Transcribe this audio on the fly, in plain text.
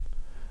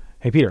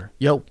Hey, Peter.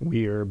 Yo.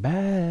 We're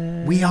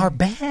back. We are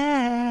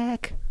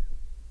back.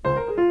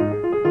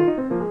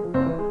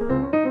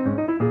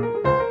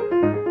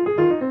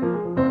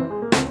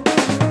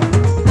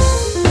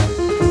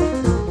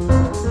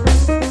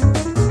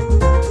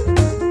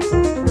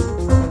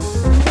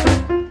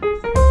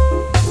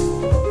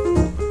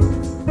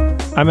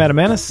 I'm Adam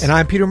Manis. And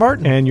I'm Peter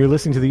Martin. And you're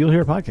listening to the You'll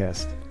Hear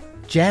podcast.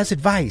 Jazz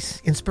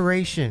advice,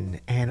 inspiration,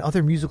 and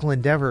other musical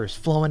endeavors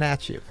flowing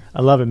at you.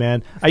 I love it,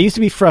 man. I used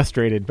to be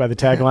frustrated by the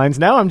taglines.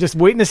 Now I'm just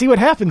waiting to see what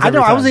happens. I know.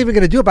 Every time. I wasn't even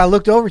going to do it, but I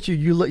looked over at you.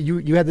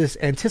 You had this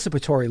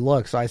anticipatory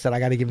look, so I said I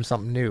got to give him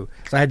something new.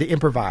 So I had to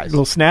improvise. A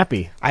little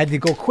snappy. I had to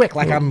go quick,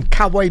 like I'm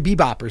Cowboy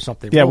Bebop or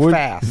something. Yeah, real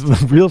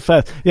fast. Real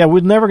fast. Yeah,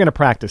 we're never going to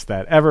practice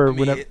that ever. I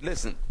mean,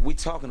 listen, we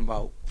talking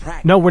about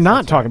practice. No, we're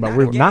not talking about.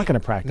 We're not going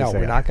to practice. No,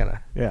 we're not going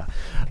to.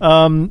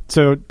 Yeah.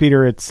 So,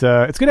 Peter, it's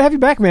good to have you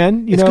back,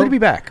 man. It's good to be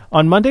back.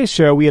 On Monday's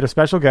show, we had a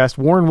special guest.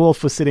 Warren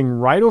Wolf was sitting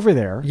right over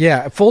there.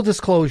 Yeah. Full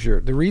disclosure: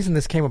 the reason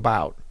this came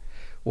about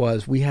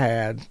was we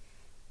had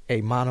a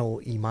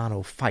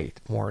mano-a-mano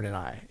fight, Warren and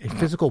I, a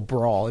physical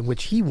brawl in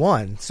which he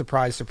won,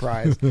 surprise,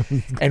 surprise,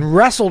 and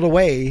wrestled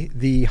away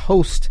the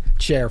host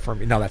chair from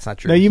me. No, that's not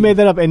true. No, you made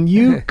that up, and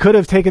you could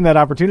have taken that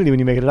opportunity when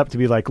you made it up to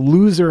be like,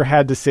 loser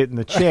had to sit in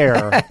the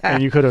chair,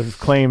 and you could have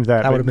claimed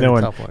that. That would have been a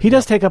tough one. He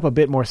does take up a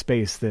bit more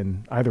space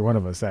than either one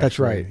of us, actually. That's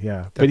right.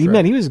 Yeah. That's But he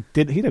right.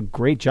 did a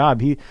great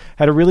job. He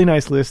had a really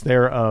nice list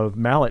there of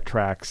mallet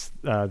tracks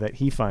that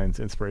he finds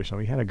inspirational.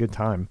 We had a good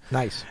time.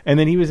 Nice. And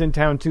then he was in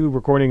town, too,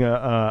 recording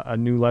a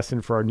new lesson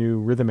for our new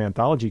rhythm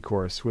anthology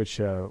course, which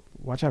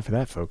watch out for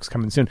that, folks,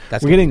 coming soon.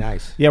 That's going to be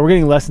nice. Yeah, we're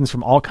getting lessons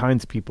from all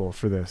kinds of people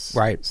for this.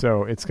 Right.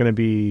 So it's going to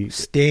be...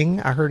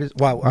 Sting, I heard it.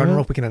 Well, I don't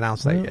know if we can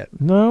announce that yet.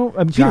 No.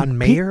 John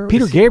Mayer?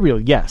 Peter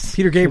Gabriel, yes.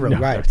 Peter Gabriel,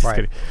 No, right. just Right.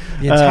 kidding.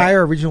 The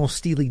entire original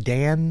Steely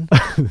Dan.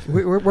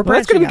 We're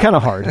That's going to be kind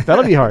of hard.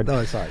 That'll be hard. No,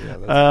 it's hard.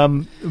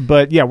 Yeah,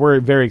 but yeah, we're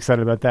very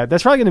excited about that.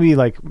 That's probably going to be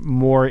like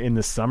more in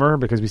the summer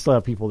because we still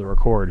have people to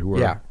record who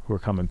are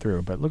coming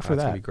through. But look for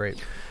that. That's going to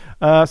be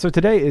So great.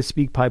 today is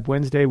Speak Pipe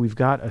Wednesday. We've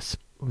got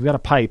a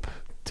pipe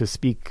to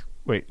speak.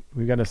 Wait,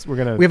 we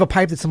have a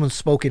pipe that someone's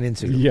spoken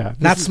into. Yeah,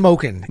 not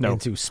smoking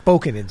into,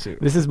 spoken into.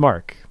 This is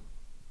Mark.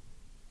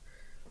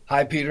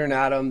 Hi, Peter and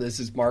Adam. This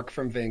is Mark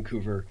from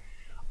Vancouver.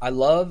 I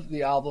love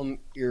the album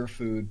Ear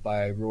Food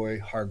by Roy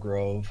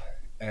Hargrove,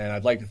 and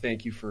I'd like to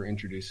thank you for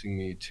introducing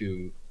me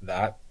to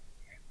that.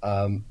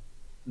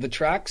 The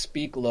track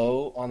Speak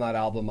Low on that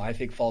album, I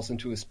think, falls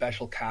into a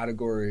special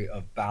category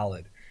of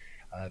ballad.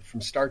 From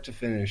start to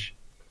finish,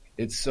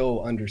 it's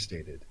so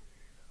understated.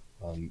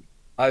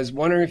 I was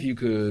wondering if you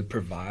could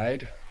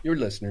provide your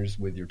listeners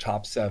with your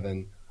top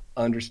 7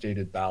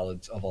 understated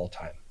ballads of all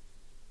time.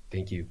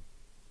 Thank you.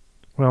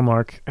 Well,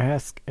 Mark,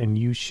 ask and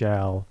you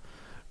shall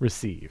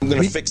receive. I'm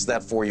going to fix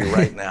that for you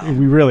right now.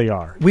 We really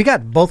are. We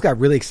both got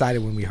really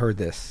excited when we heard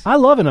this. I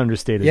love an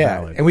understated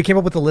ballad. And we came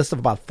up with a list of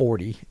about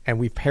 40, and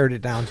we pared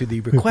it down to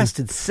the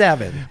requested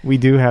 7. We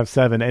do have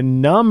 7.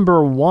 And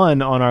number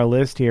 1 on our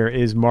list here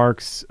is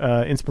Mark's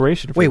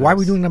inspiration for Wait, this. why are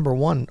we doing number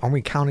 1? Are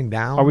we counting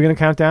down? Are we going to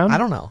count down? I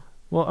don't know.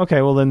 Well,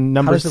 okay. Well, then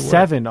number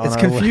 7 on it's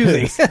our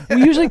confusing. list.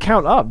 We usually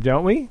count up,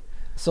 don't we?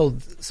 So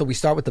we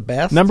start with the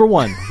best? Number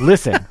 1,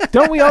 listen.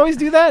 Don't we always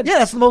do that? Yeah,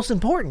 that's the most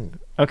important.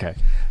 Okay.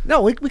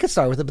 No, we could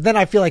start with it, but then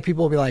I feel like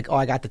people will be like, "Oh,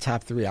 I got the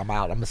top 3. I'm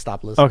out. I'm gonna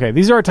stop listening." Okay,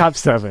 these are our top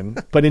 7,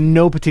 but in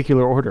no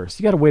particular order. So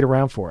you got to wait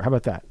around for it. How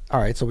about that? All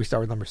right, so we start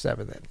with number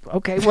 7 then.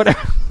 Okay, whatever.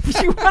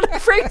 You want to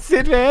phrase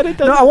it, man? It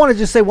doesn't... No, I want to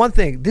just say one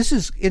thing. This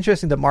is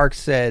interesting that Mark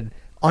said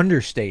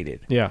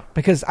understated. Yeah.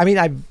 Because I mean,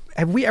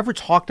 have we ever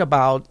talked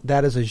about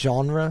that as a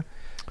genre?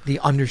 The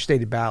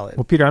understated ballad.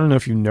 Well, Peter, I don't know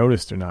if you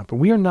noticed or not, but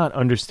we are not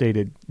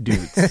understated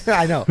dudes.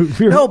 I know.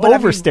 We're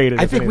overstated.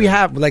 I think we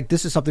have, like,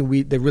 this is something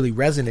that really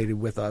resonated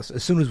with us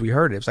as soon as we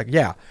heard it. It's like,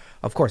 yeah,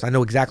 of course. I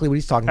know exactly what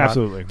he's talking about.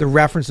 Absolutely. The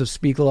reference of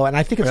Speak Low. And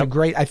I think it's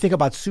I think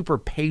about super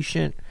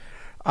patient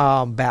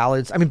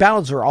ballads. I mean,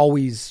 ballads are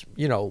always,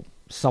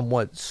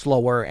 somewhat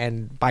slower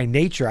and by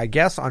nature, I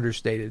guess,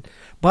 understated.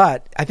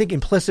 But I think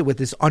implicit with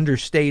this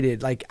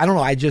understated, like, I don't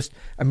know, I just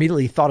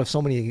immediately thought of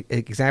so many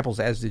examples,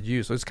 as did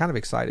you. So it's kind of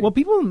exciting. Well,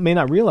 people may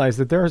not realize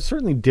that there are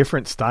certainly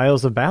different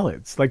styles of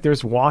ballads. Like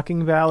there's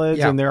walking ballads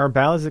and there are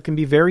ballads that can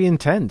be very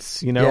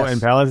intense, and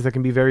ballads that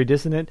can be very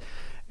dissonant.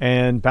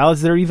 And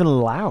ballads that are even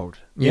loud,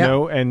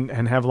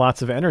 and have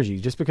lots of energy.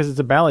 Just because it's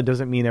a ballad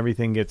doesn't mean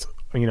everything gets,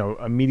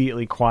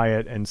 immediately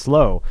quiet and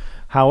slow.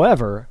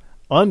 However,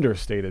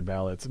 understated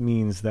ballads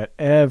means that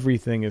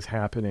everything is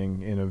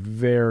happening in a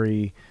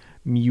very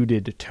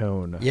muted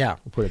tone. Yeah.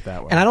 We'll put it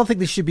that way. And I don't think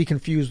this should be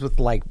confused with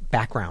like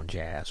background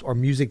jazz or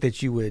music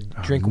that you would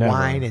drink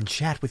wine and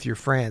chat with your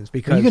friends.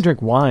 Because you can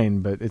drink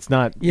wine, but it's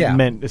not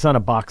it's not a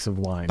box of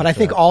wine. But I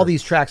think all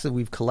these tracks that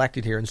we've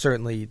collected here, and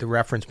certainly the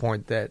reference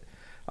point that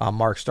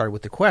Mark started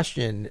with the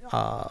question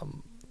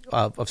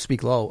of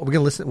Speak Low. We're going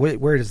to listen.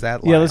 Where does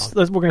that lie? Yeah,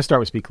 we're going to start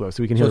with Speak Low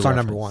so we can hear it's the our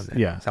reference. number 1 then.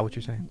 Yeah. Is that what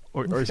you're saying?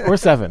 Or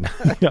 7.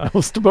 Yeah,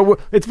 but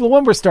it's the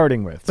one we're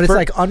starting with. But it's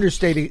like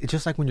understating. It's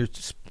just like when you're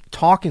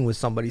talking with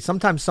somebody.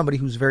 Sometimes somebody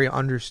who's very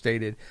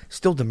understated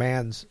still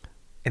demands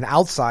an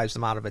outsized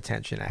amount of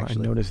attention,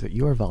 actually. I noticed that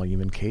your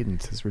volume and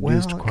cadence has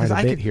reduced quite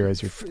a bit here.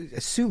 As you're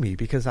sue me,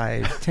 because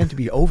I tend to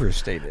be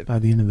overstated. By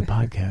the end of the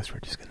podcast, we're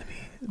just going to be...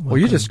 Well,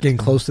 you're just getting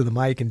close to the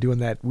mic and doing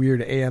that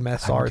weird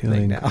AMSR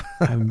thing now.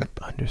 I'm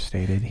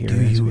understated here.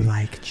 Do you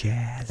like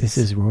jazz? This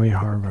is Roy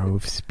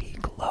Hargrove.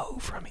 Speak low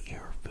from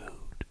Ear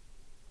Food.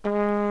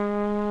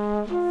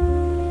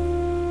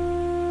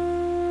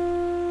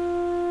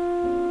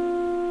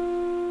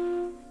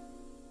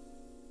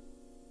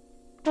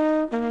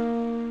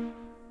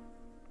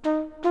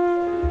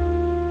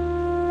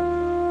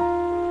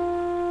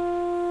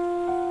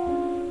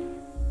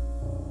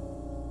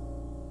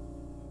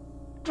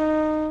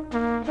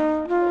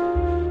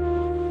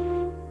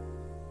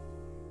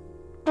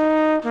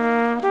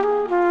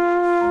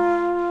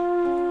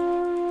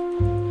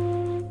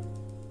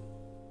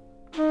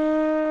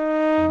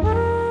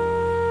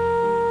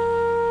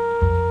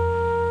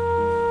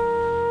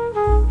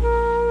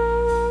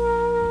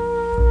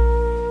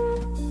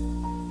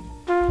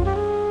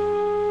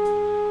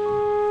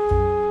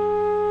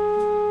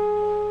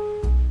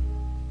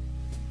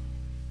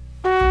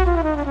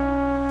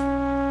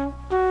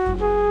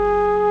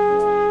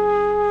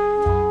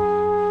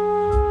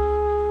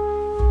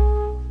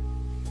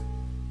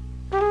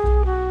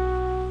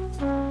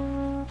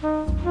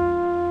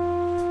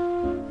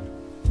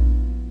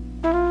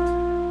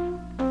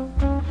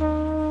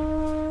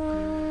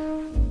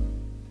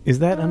 Is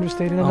that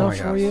understated enough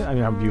for you? I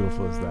mean, how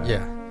beautiful is that?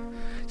 Yeah.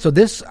 So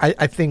this,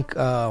 I think,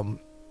 the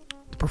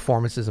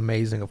performance is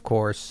amazing. Of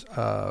course,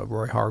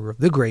 Roy Hargrove,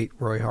 the great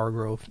Roy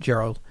Hargrove,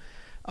 Gerald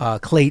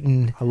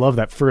Clayton. I love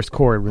that first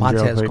chord when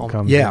Gerald Clayton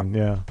comes in.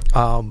 Yeah.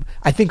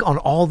 I think on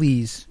all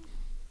these,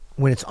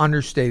 when it's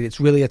understated, it's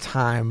really a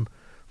time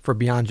for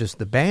beyond just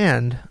the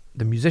band,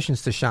 the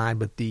musicians to shine,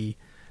 but the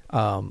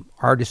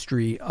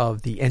artistry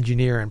of the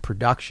engineer and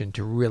production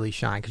to really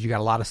shine, because you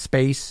got a lot of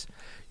space.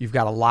 You've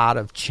got a lot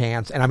of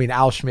chance. And I mean,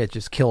 Al Schmidt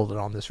just killed it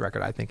on this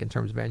record, I think, in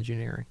terms of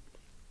engineering.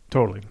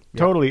 Totally.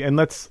 Totally. And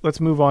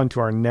let's move on to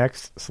our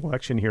next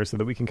selection here so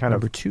that we can kind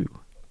Number of 2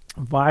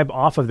 vibe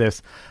off of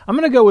this. I'm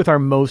going to go with our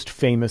most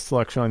famous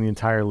selection on the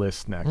entire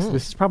list next.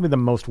 This is probably the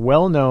most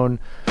well-known.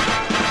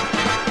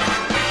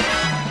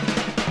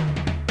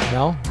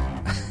 No?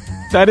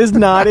 That is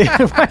not it.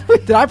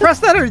 Did I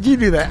press that or did you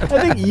do that?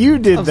 I think you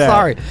did that. I'm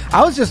sorry.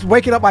 I was just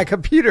waking up my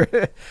computer.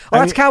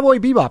 That's Cowboy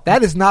Bebop.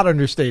 That is not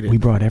understated. We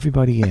brought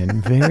everybody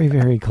in very,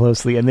 very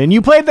closely, and then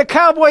you played the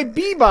Cowboy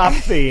Bebop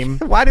theme.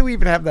 Why do we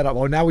even have that up?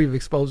 Oh, now we've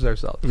exposed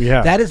ourselves.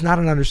 Yeah. That is not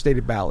an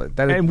understated ballad.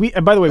 That is,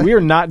 and by the way, we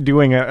are not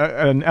doing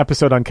an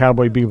episode on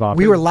Cowboy Bebop.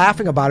 We were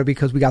laughing about it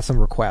because we got some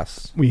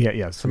requests.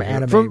 Some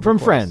anime from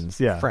friends,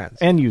 friends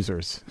and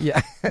users.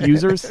 Yeah.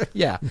 Users?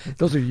 Yeah.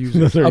 Those are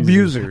users.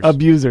 Abusers.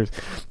 Abusers.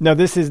 Now,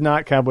 this is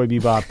not Cowboy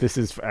Bebop. This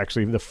is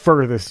actually the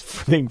furthest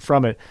thing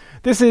from it.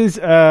 This is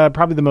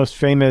probably the most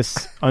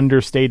famous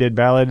understated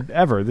ballad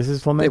ever. This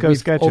is Flamenco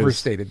Sketches.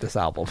 Overstated this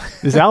album.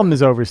 This album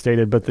is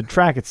overstated, but the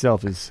track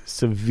itself is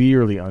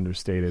severely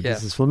understated. Yes.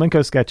 This is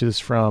Flamenco Sketches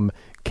from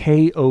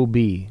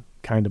K.O.B.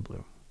 Kinda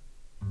Blue.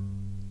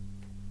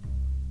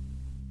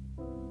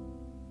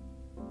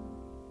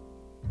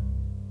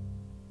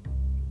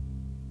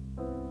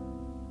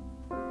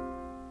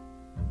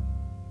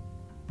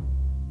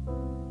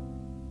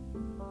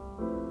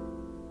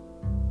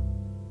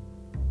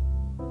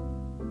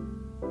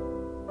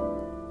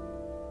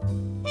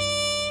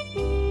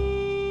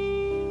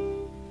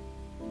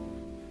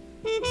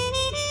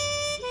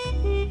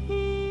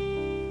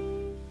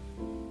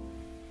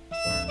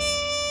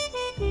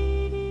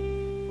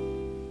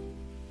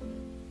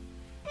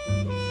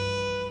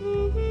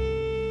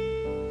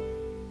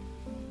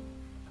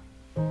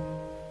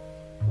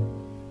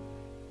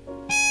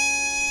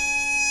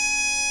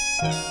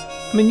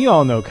 I mean, you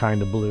all know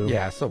Kinda Blue.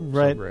 Yeah, so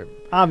right. So great.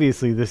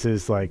 Obviously, this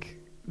is like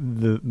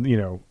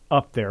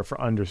up there for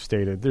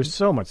understated. There's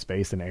so much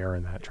space and air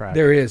in that track.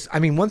 There is. I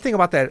mean, one thing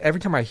about that,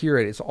 every time I hear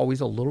it, it's always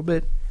a little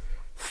bit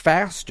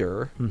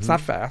faster. Mm-hmm. It's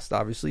not fast,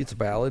 obviously. It's a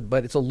ballad,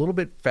 but it's a little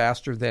bit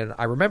faster than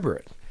I remember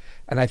it.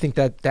 And I think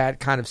that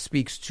kind of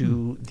speaks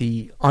to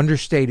the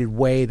understated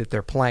way that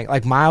they're playing.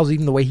 Like Miles,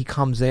 even the way he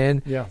comes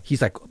in,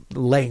 he's like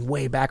laying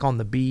way back on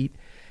the beat,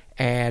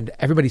 and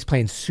everybody's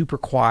playing super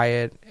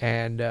quiet.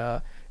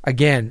 And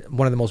again,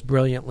 one of the most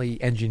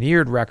brilliantly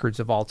engineered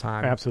records of all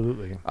time.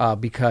 Absolutely.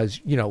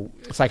 Because,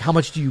 it's like how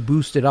much do you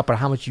boost it up or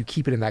how much you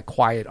keep it in that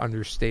quiet,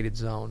 understated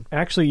zone?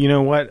 Actually, you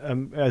know what?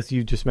 As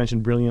you just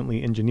mentioned,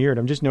 brilliantly engineered,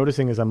 I'm just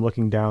noticing as I'm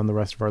looking down the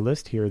rest of our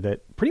list here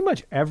that pretty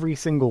much every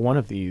single one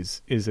of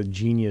these is a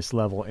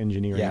genius-level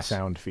engineering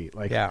sound feat.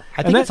 I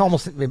think it's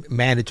almost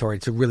mandatory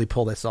to really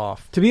pull this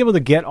off. To be able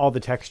to get all the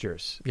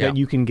textures that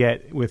you can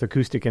get with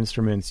acoustic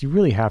instruments, you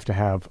really have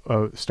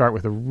to start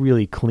with a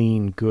really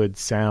clean, good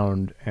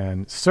sound.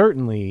 And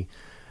certainly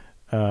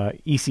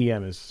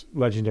ECM is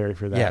legendary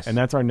for that. Yes. And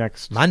that's our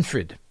next...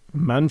 Manfred.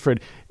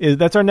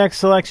 That's our next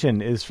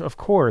selection is, of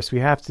course, we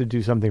have to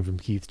do something from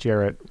Keith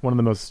Jarrett. One of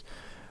the most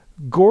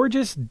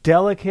gorgeous,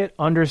 delicate,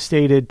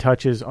 understated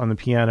touches on the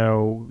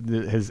piano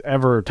that has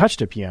ever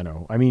touched a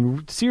piano. I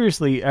mean,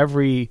 seriously,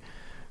 every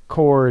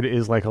chord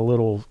is like a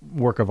little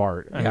work of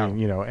art. I mean,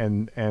 you know,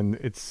 and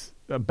it's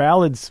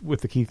ballads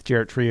with the Keith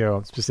Jarrett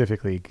Trio,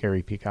 specifically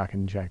Gary Peacock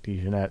and Jack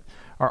DeJohnette,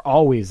 are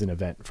always an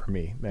event for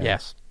me, man.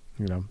 Yes.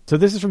 You know. So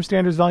this is from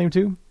Standards Volume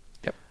 2?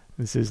 Yep.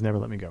 This is Never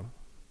Let Me Go.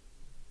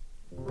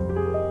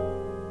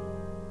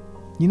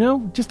 You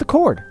know, just the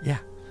chord. Yeah.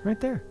 Right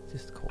there.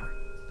 Just the chord.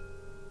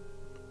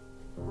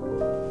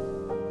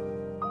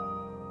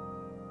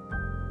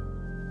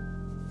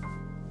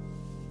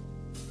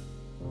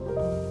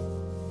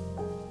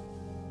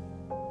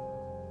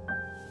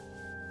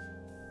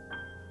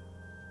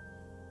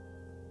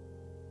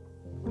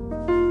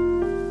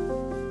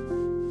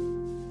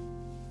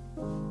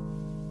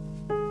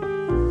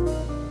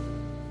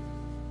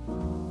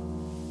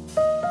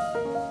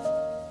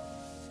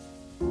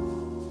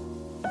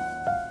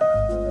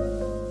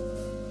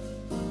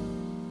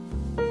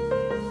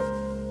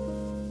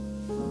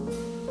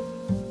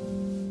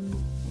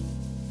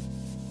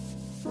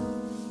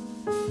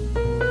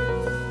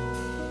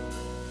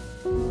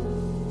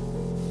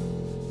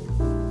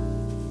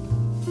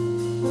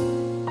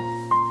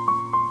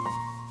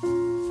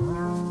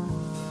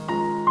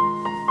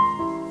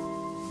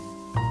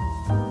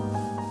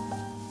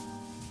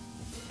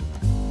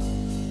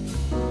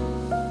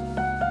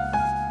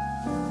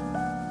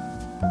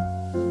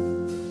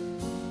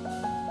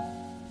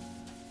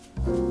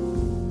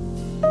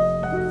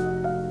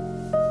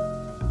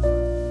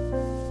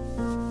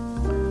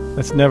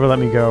 That's Never Let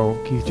Me Go,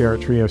 Keith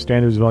Jarrett Trio,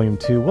 Standards Volume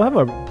 2. We'll have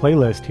a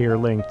playlist here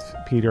linked,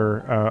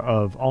 Peter,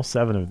 of all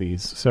 7 of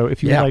these. So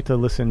if you'd like to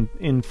listen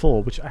in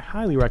full, which I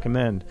highly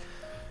recommend,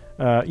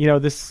 you know,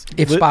 this...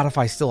 If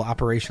Spotify's still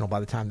operational by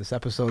the time this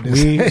episode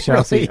is... We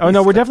shall see. Oh,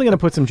 no, we're definitely going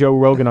to put some Joe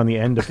Rogan on the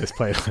end of this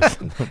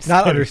playlist.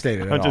 Not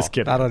understated at all. I'm just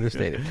kidding. Not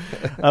understated.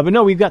 But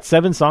no, we've got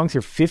 7 songs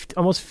here,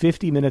 almost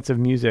 50 minutes of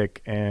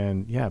music.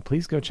 And yeah,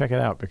 please go check it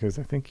out because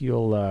I think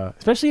you'll...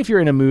 especially if you're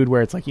in a mood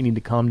where it's like you need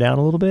to calm down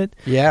a little bit.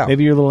 Yeah.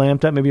 Maybe you're a little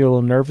amped up. Maybe you're a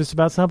little nervous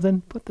about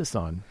something. Put this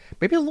on.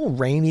 Maybe a little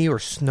rainy or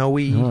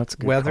snowy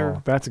weather.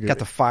 Call. That's a good. Got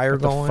the fire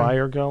going. The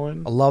fire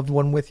going. A loved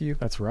one with you.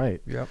 That's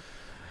right. Yep.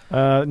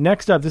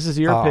 Next up, this is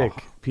your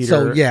pick, Peter.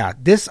 So yeah,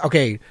 this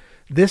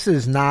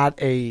is not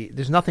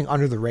there's nothing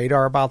under the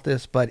radar about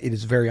this, but it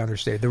is very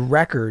understated. The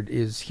record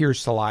is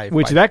Here's to Life.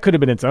 Which that could have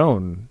been its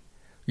own.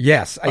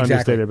 Yes, exactly.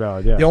 Understated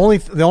ballad, yeah. The only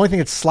thing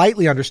that's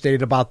slightly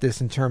understated about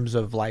this in terms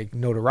of like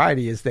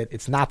notoriety is that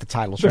it's not the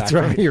title track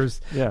from Here's.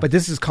 Yeah. But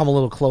this has come a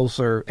little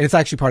closer, and it's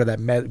actually part of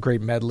that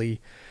great medley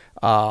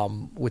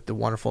with the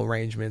wonderful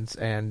arrangements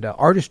and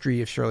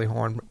artistry of Shirley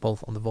Horn,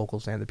 both on the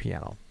vocals and the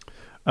piano.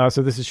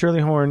 So this is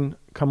Shirley Horn,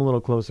 Come a Little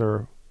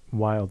Closer,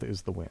 Wild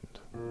is the Wind.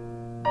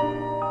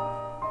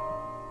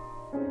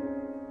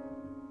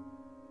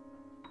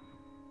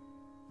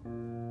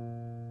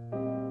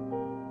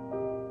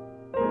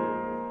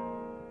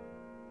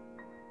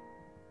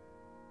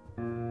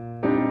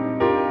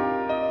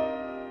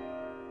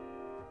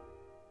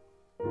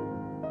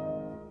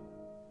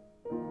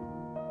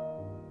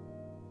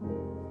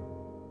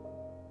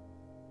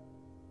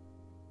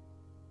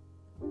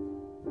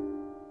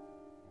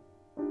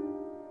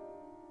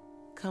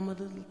 Come a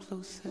little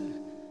closer,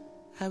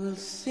 I will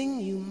sing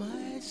you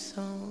my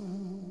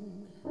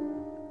song.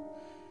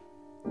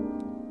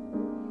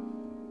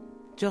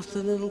 Just a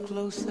little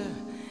closer,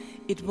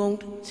 it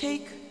won't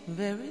take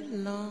very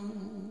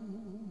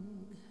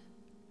long.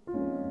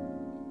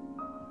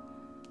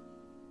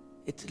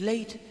 It's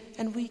late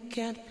and we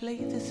can't play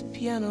this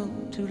piano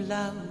too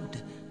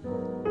loud,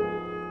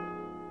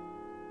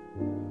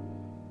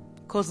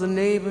 'cause the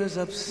neighbors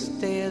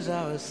upstairs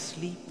are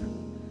asleep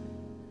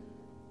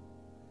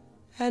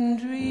and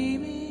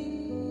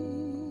dreaming.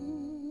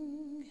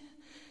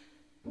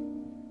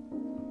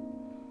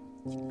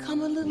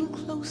 Come a little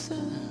closer,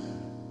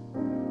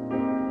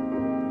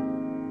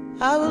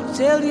 I will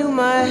tell you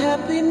my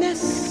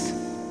happiness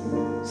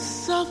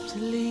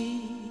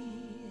softly.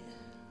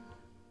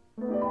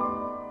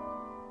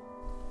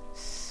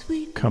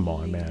 Sweet. Come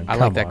on, man. I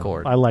like that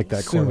chord. I like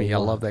that chord. I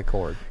love that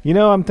chord. You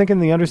know, I'm thinking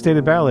the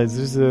Understated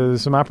Ballads,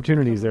 there's some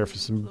opportunities there for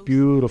some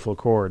beautiful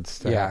chords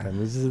to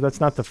happen.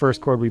 That's not the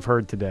first chord we've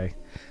heard today.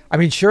 I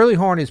mean, Shirley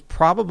Horn is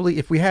probably,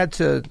 if we had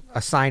to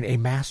assign a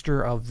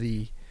master of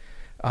the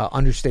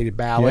understated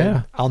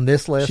ballad on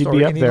this list, she'd or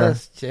be any up there.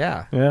 list,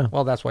 yeah.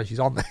 Well, that's why she's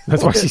on there.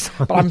 That's why she's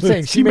on. But I'm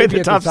saying she made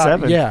the top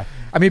 7. Yeah,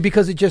 I mean,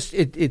 because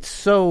it's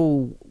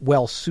so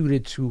well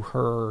suited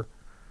to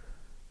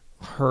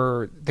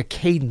the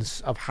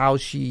cadence of how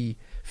she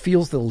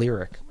feels the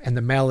lyric and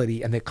the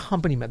melody and the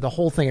accompaniment, the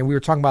whole thing. And we were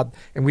talking about,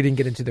 and we didn't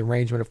get into the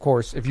arrangement, of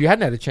course. If you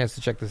hadn't had a chance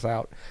to check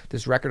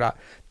this record out,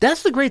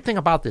 that's the great thing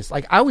about this.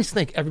 Like, I always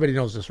think everybody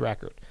knows this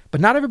record,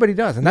 but not everybody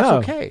does, and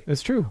that's okay.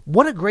 It's true.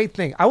 What a great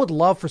thing. I would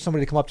love for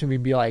somebody to come up to me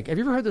and be like, have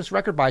you ever heard this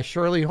record by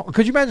Shirley Horn?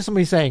 Could you imagine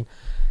somebody saying,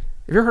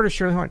 have you ever heard of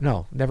Shirley Horn?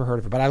 No, never heard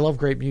of it, but I love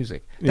great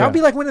music. That would be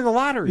like winning the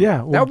lottery.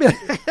 Yeah. Well, that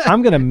would be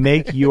I'm going to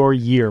make your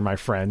year, my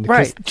friend.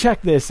 Right.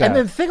 Check this out. And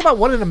then think about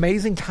what an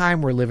amazing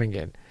time we're living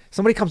in.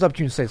 Somebody comes up to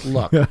you and says,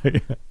 "Look,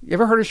 you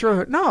ever heard of Shirley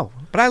Horn?" No,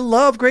 but I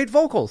love great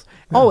vocals.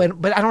 Yeah. Oh,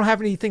 but I don't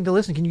have anything to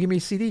listen. Can you give me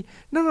a CD?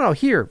 No.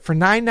 Here for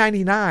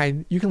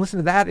 $9.99, you can listen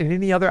to that and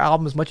any other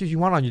album as much as you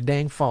want on your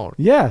dang phone.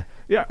 Yeah.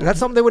 That's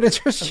something that would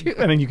interest you.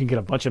 And then you can get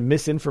a bunch of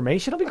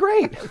misinformation. It'll be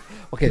great.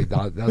 Okay,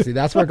 now see,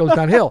 that's where it goes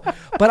downhill.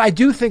 But I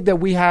do think that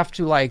we have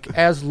to, like,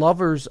 as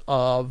lovers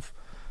of,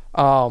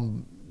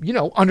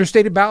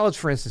 understated ballads,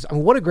 for instance. I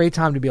mean, what a great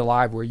time to be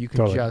alive, where you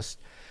can just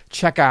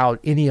check out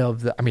any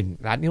of the. I mean,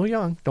 not Neil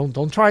Young.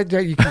 Don't try.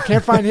 You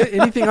can't find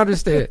anything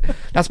understated.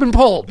 That's been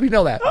pulled. We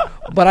know that.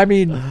 But I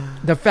mean,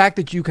 the fact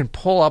that you can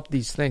pull up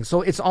these things.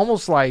 So it's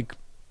almost like,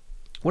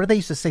 what did they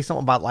used to say?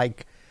 Something about,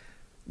 like,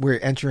 we're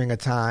entering a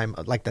time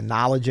like the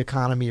knowledge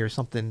economy or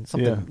something,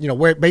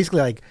 where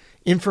basically, like,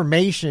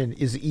 information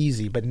is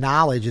easy, but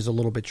knowledge is a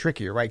little bit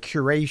trickier, right?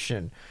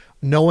 Curation,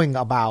 knowing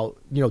about,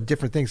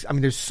 different things. I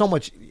mean, there's so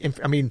much.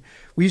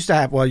 We used to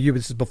have,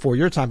 this is before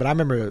your time, but I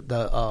remember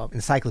the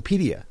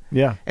encyclopedia.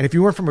 Yeah. And if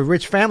you weren't from a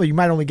rich family, you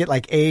might only get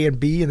like A and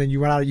B, and then you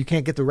run out, you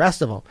can't get the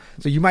rest of them.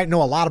 So you might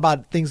know a lot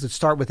about things that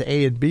start with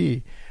A and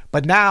B.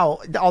 But now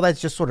all that's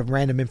just sort of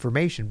random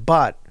information.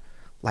 But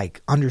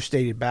like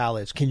understated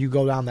ballads, can you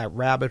go down that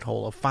rabbit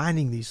hole of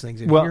finding these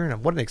things and hearing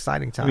them? What an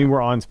exciting time. I mean, we're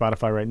on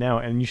Spotify right now,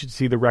 and you should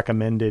see the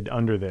recommended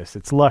under this.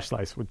 It's Lush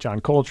Life with John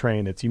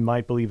Coltrane. It's You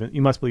Must Believe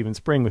in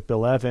Spring with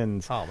Bill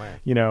Evans. Oh, man.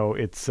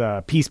 It's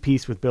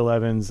Peace with Bill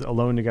Evans,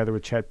 Alone Together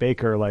with Chet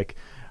Baker. Like,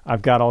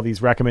 I've got all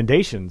these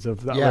recommendations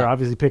they're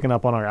obviously picking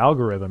up on our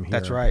algorithm here.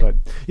 That's right. But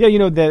yeah,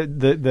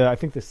 the I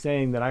think the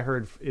saying that I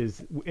heard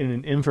is, in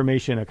an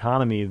information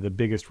economy, the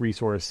biggest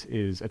resource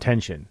is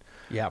attention.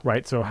 Yeah.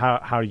 Right. So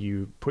how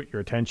you put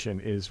your attention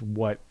is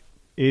what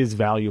is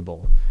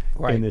valuable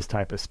in this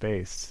type of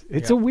space.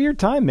 It's a weird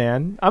time,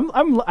 man.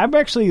 I'm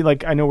actually,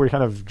 like, I know we're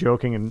kind of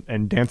joking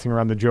and dancing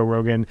around the Joe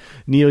Rogan,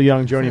 Neil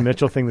Young, Joni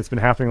Mitchell thing that's been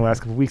happening the last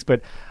couple of weeks,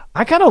 but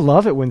I kind of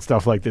love it when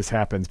stuff like this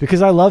happens,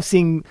 because I love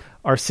seeing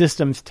our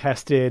systems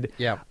tested.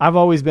 Yeah. I've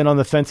always been on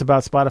the fence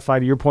about Spotify.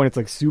 To your point, it's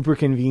like super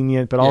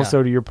convenient, but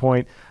also to your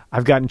point,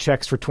 I've gotten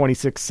checks for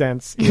 26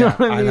 cents. You know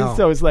what I mean? know.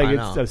 So it's like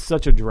it's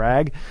such a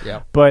drag.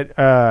 Yeah. But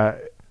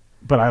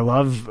I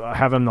love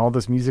having all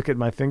this music at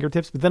my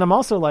fingertips. But then I'm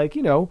also like,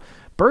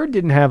 Bird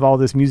didn't have all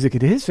this music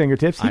at his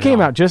fingertips. He came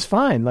out just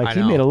fine. Like,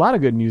 he made a lot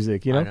of good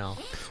music, I know.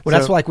 Well,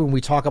 that's like when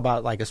we talk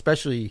about, like,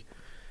 especially,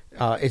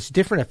 it's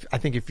different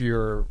if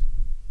you're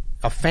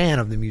a fan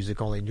of the music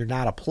only and you're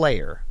not a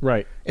player.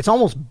 Right. It's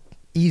almost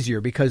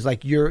easier because,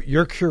 like, your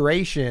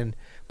curation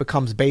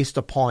becomes based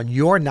upon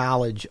your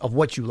knowledge of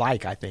what you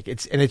like, I think.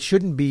 It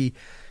shouldn't be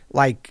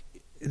like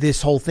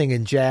this whole thing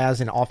in jazz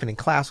and often in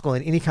classical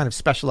and any kind of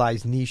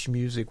specialized niche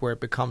music where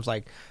it becomes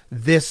like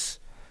this,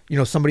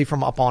 somebody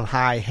from up on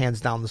high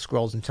hands down the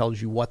scrolls and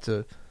tells you what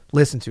to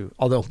listen to.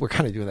 Although we're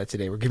kind of doing that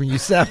today. We're giving you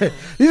 7.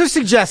 These are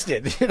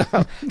suggested.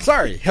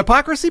 Sorry,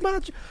 hypocrisy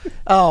much?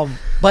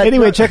 But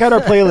anyway, check out our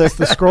playlist,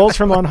 The Scrolls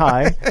from On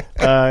High.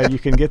 You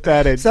can get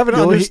that at 7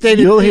 understated.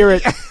 You'll hear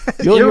it.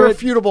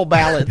 Irrefutable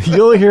ballad.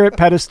 You'll hear it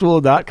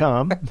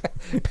pedestal.com.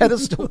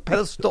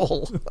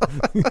 Pedestal.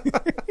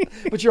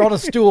 But you're on a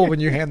stool when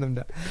you hand them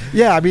down.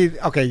 Yeah, I mean,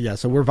 okay, yeah,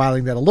 so we're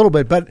violating that a little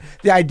bit. But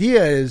the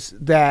idea is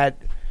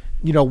that,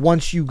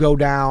 once you go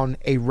down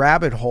a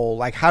rabbit hole,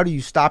 like, how do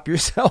you stop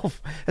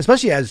yourself?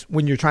 Especially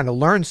when you're trying to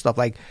learn stuff.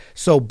 Like,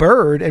 so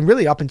Bird, and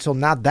really up until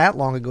not that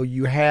long ago,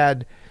 you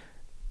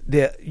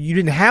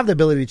didn't have the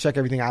ability to check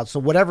everything out. So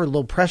whatever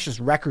little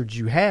precious records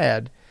you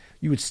had,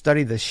 you would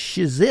study the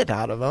shizit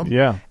out of them.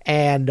 Yeah.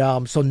 And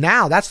so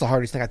now that's the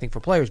hardest thing, I think, for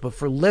players. But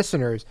for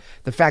listeners,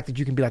 the fact that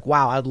you can be like,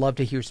 wow, I'd love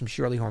to hear some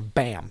Shirley Horn.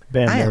 Bam.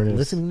 I am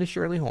listening to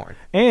Shirley Horn.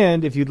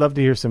 And if you'd love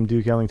to hear some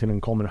Duke Ellington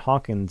and Coleman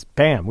Hawkins,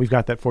 bam, we've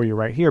got that for you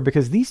right here.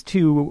 Because these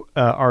two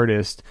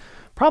artists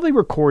probably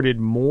recorded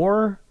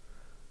more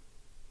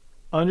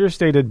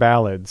understated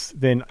ballads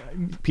than,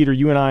 Peter,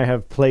 you and I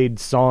have played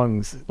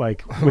songs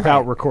like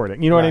without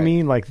recording. You know what I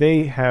mean? Like,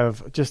 they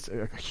have just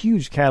a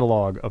huge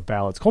catalog of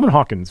ballads. Coleman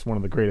Hawkins, one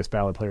of the greatest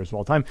ballad players of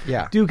all time.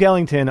 Yeah. Duke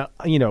Ellington,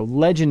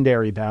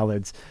 legendary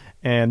ballads.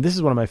 And this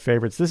is one of my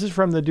favorites. This is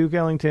from the Duke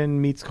Ellington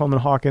meets Coleman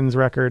Hawkins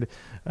record.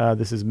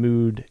 This is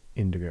Mood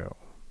Indigo.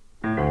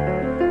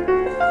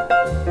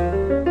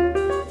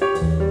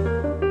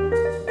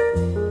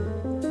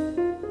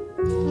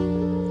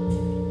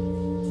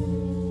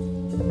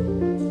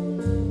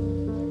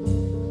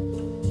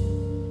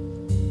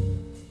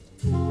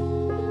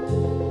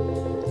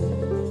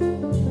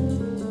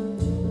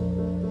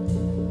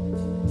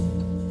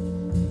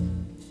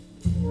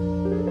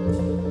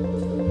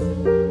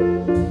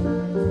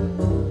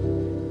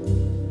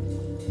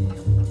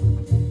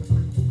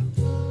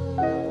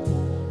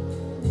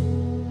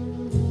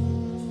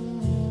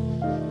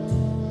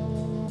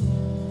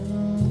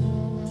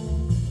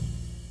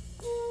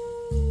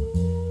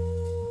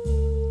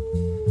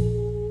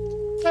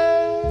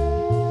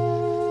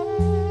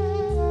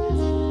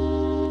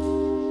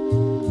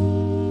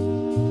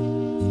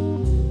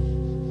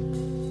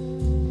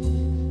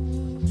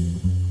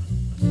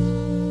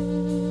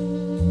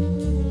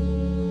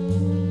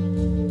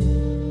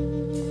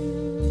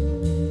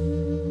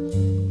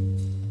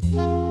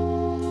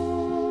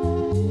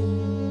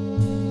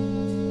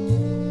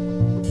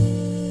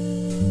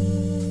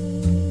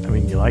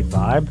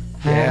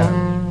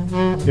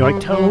 Yeah. You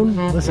like tone?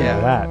 Listen to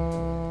that.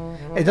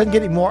 It doesn't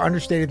get any more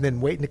understated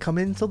than waiting to come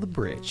in till the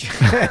bridge.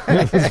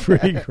 That's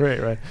pretty great,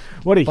 right?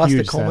 What a Busted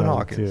huge Coleman sound,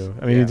 Hawkins. too.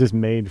 I mean, it's just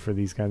made for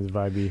these kinds of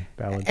vibey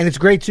ballads. And it's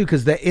great, too,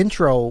 because the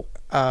intro,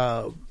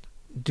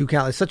 Duke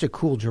Allen, is such a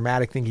cool,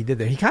 dramatic thing he did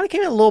there. He kind of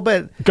came in a little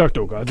bit...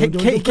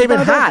 He came in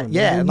hot,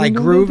 yeah, like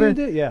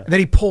grooving. Yeah. And then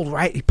he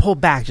pulled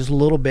back just a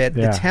little bit.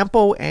 The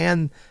tempo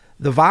and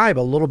the vibe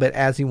a little bit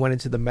as he went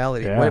into the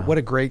melody. Yeah. What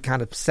a great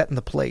kind of setting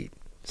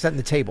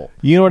the table.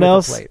 You know what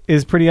else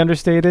is pretty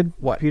understated?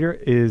 What? Peter,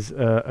 is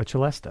a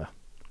celesta.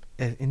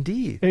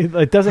 Indeed.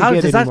 It doesn't How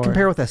get does any that more.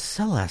 compare with a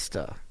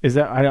celesta? Is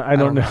that I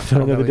don't know. I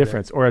don't know the either.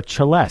 difference. Or a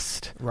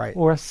celeste, Right.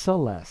 Or a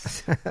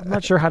celeste. I'm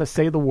not sure how to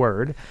say the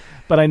word,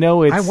 but I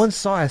know it's. I once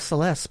saw a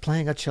Celeste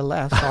playing a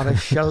celeste on a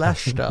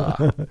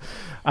celesta.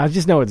 I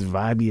just know it's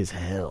vibey as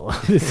hell.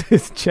 This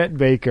is Chet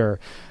Baker.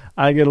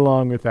 I Get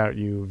Along Without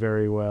You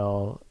very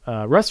well.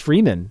 Russ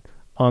Freeman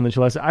on the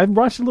celeste. I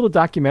watched a little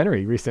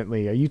documentary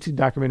recently, a YouTube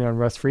documentary on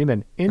Russ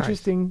Freeman.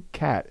 Interesting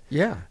cat.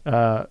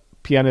 Yeah.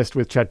 Pianist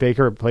with Chet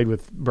Baker, played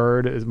with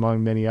Bird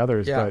among many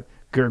others, but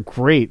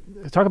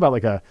great. Talk about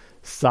like a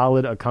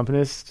solid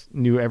accompanist,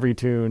 knew every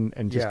tune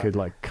and just could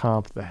like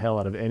comp the hell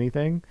out of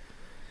anything.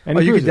 And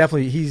you could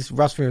definitely, he's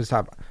Russ Freeman's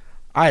top.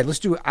 All right, let's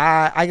do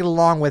I Get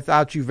Along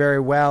Without You very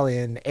well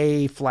in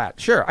A flat.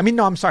 Sure. I mean,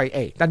 no, I'm sorry,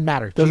 A. Doesn't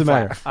matter. Doesn't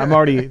matter. I'm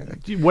already,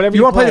 whatever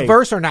you want to play the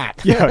verse or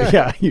not?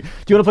 Yeah. Do you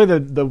want to play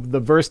the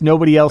verse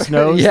nobody else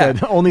knows? Yeah.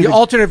 Only the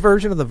alternate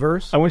version of the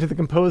verse? I went to the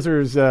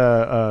composer's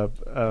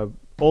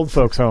old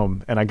folks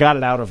home and I got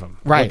it out of him.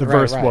 Right. What the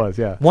verse was,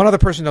 yeah. One other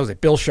person knows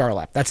it, Bill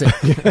Charlap. That's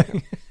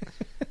it.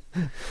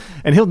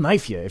 And he'll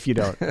knife you if you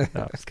don't.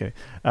 No, just kidding.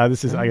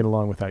 This is I Get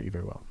Along Without You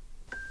very well.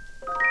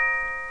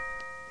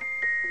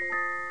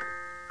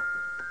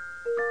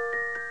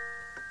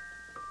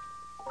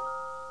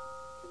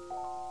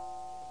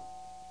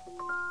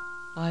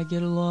 I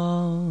get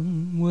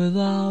along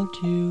without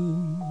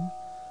you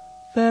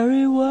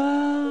very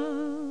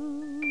well.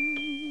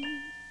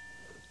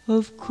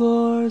 Of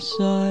course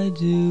I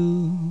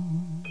do.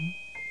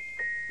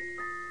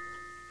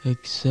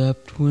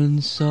 Except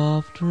when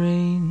soft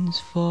rains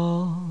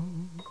fall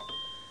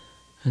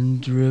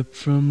and drip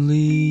from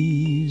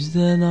leaves,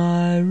 then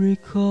I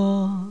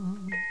recall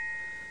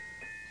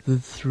the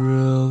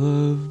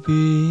thrill of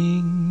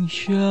being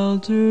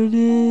sheltered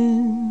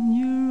in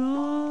your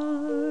arms.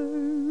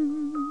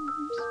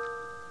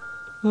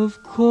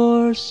 Of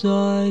course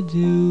I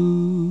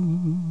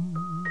do.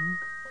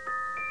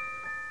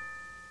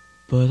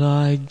 But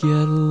I get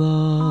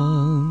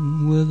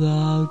along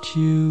without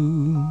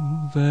you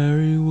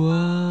very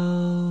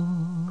well.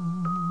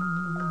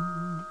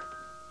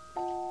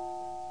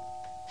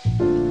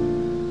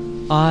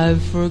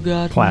 I've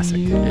forgotten Classic.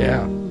 you.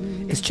 Yeah.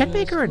 Is Chet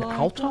Baker an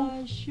alto?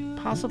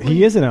 Possibly.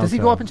 He is an alto. Does he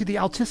go up into the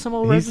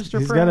altissimo register?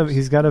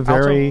 He's got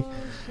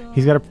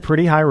a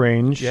pretty high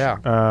range. Yeah.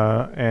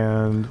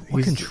 And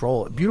what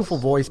control? Beautiful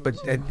voice, but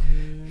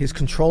his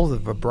control of the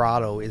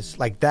vibrato is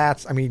like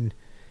that's. I mean,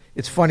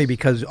 it's funny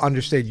because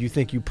understated. You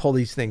think you pull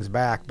these things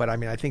back, but I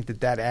mean, I think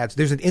that adds.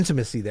 There's an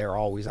intimacy there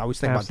always. I always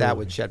think about that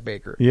with Chet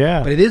Baker.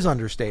 Yeah, but it is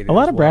understated. A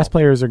lot of brass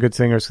players are good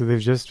singers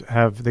because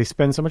they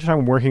spend so much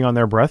time working on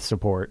their breath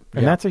support,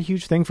 and that's a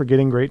huge thing for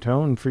getting great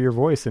tone for your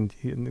voice. And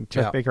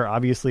Chet Baker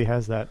obviously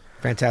has that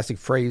fantastic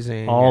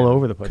phrasing all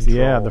over the place.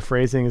 Control. Yeah, the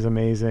phrasing is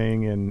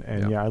amazing,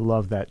 and I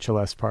love that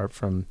celeste part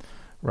from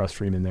Russ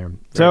Freeman there.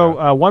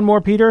 So one more,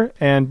 Peter,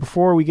 and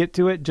before we get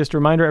to it, just a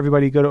reminder,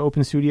 everybody, go to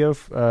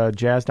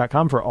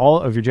openstudiojazz.com for all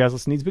of your jazz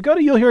listen needs, but go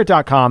to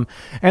you'llhearit.com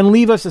and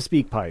leave us a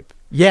speak pipe.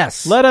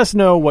 Yes. Let us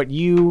know what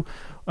you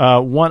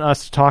want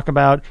us to talk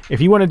about.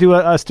 If you want to do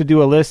us to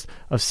do a list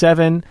of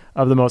 7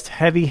 of the most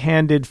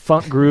heavy-handed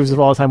funk grooves of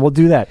all time, we'll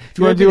do that. If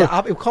you want to do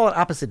we'll call it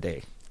opposite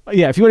day.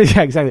 Yeah, if you want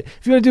to, exactly.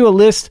 If you want to do a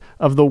list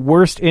of the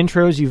worst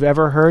intros you've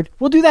ever heard,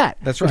 we'll do that.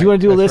 That's right. If you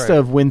want to do a list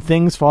of when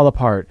things fall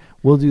apart,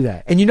 we'll do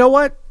that. And you know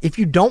what? If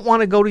you don't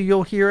want to go to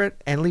You'll Hear It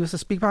and leave us a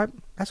speak pipe,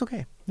 that's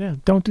okay. Yeah,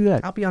 don't do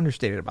that. I'll be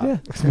understated about it.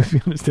 Yeah,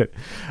 understood.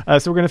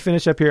 So we're going to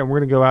finish up here, and we're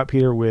going to go out,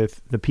 Peter,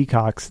 with the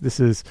Peacocks. This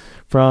is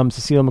from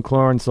Cecile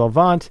McLaurin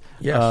Salvant,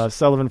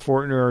 Sullivan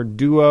Fortner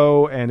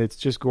duo, and it's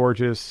just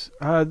gorgeous.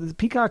 The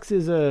Peacocks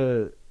is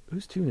a...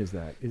 Whose tune is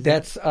that? I'm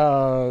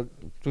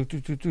going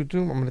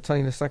to tell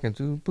you in a second.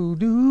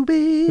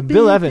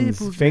 Bill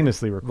Evans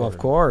famously recorded. Well, of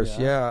course,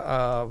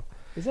 yeah.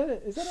 Is that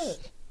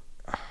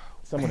a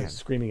someone is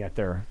screaming at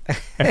their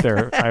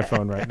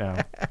iPhone right now?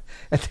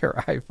 At their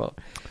iPhone.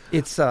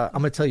 It's I'm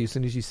going to tell you as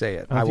soon as you say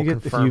it. I will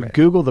confirm if you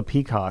Google the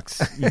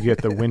Peacocks, you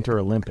get the Winter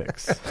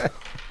Olympics.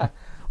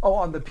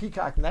 On the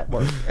Peacock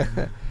Network.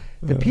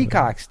 The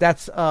Peacocks.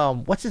 That's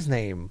what's his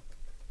name?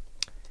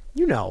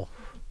 You know,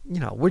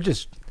 we're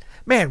just.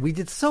 Man, we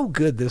did so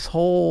good this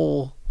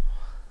whole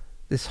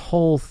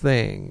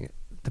thing.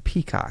 The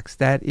Peacocks.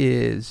 That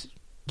is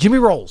Jimmy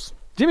Rolls.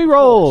 Jimmy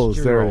Rolls.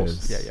 Jimmy there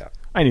Rolls. it is. Yeah.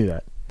 I knew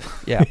that.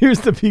 Yeah.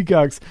 Here's the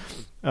Peacocks.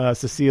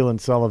 Cecile and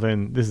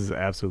Sullivan. This is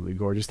absolutely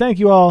gorgeous. Thank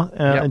you all.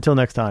 Until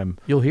next time.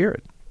 You'll hear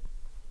it.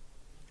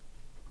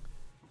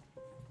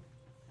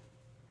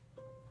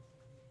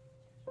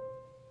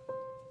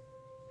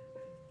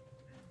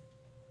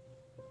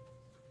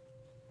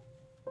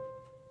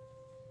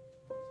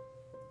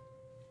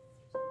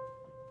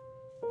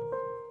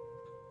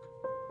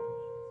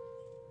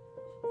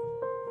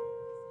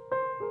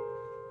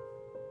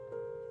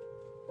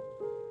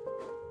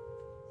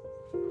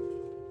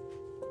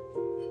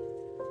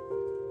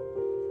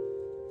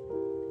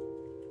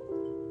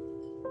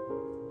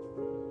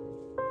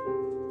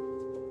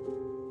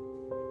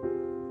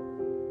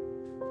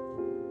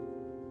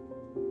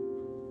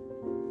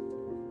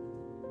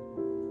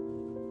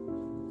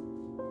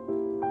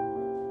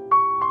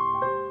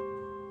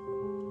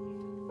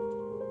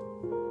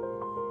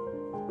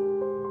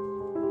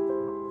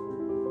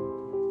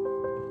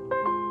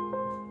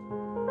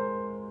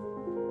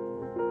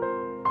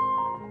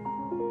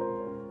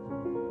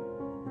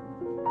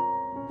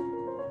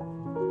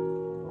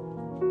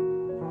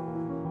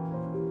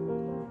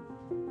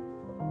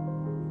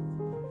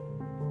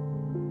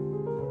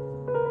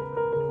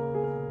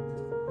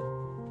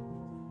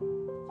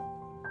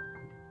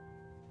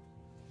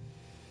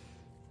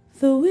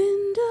 the window,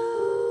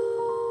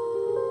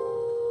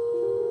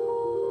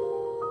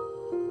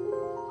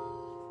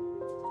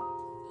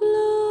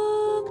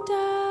 looked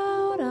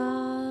out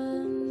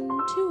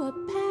onto a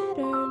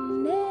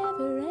pattern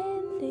never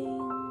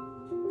ending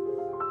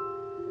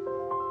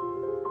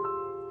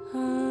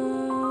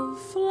of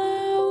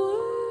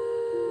flowers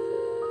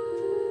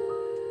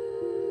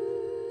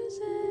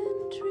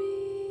and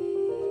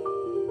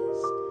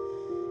trees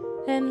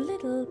and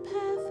little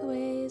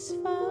pathways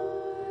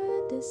far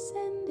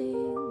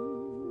descending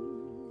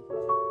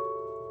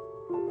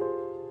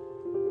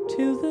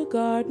to the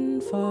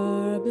garden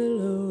far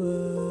below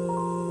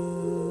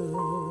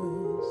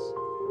us,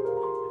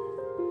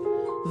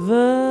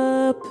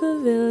 the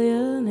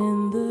pavilion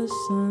in the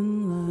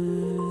sunlight,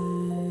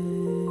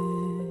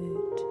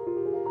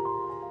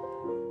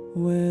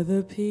 where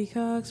the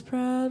peacocks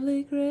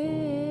proudly grace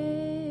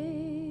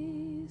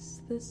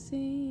the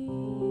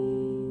scene.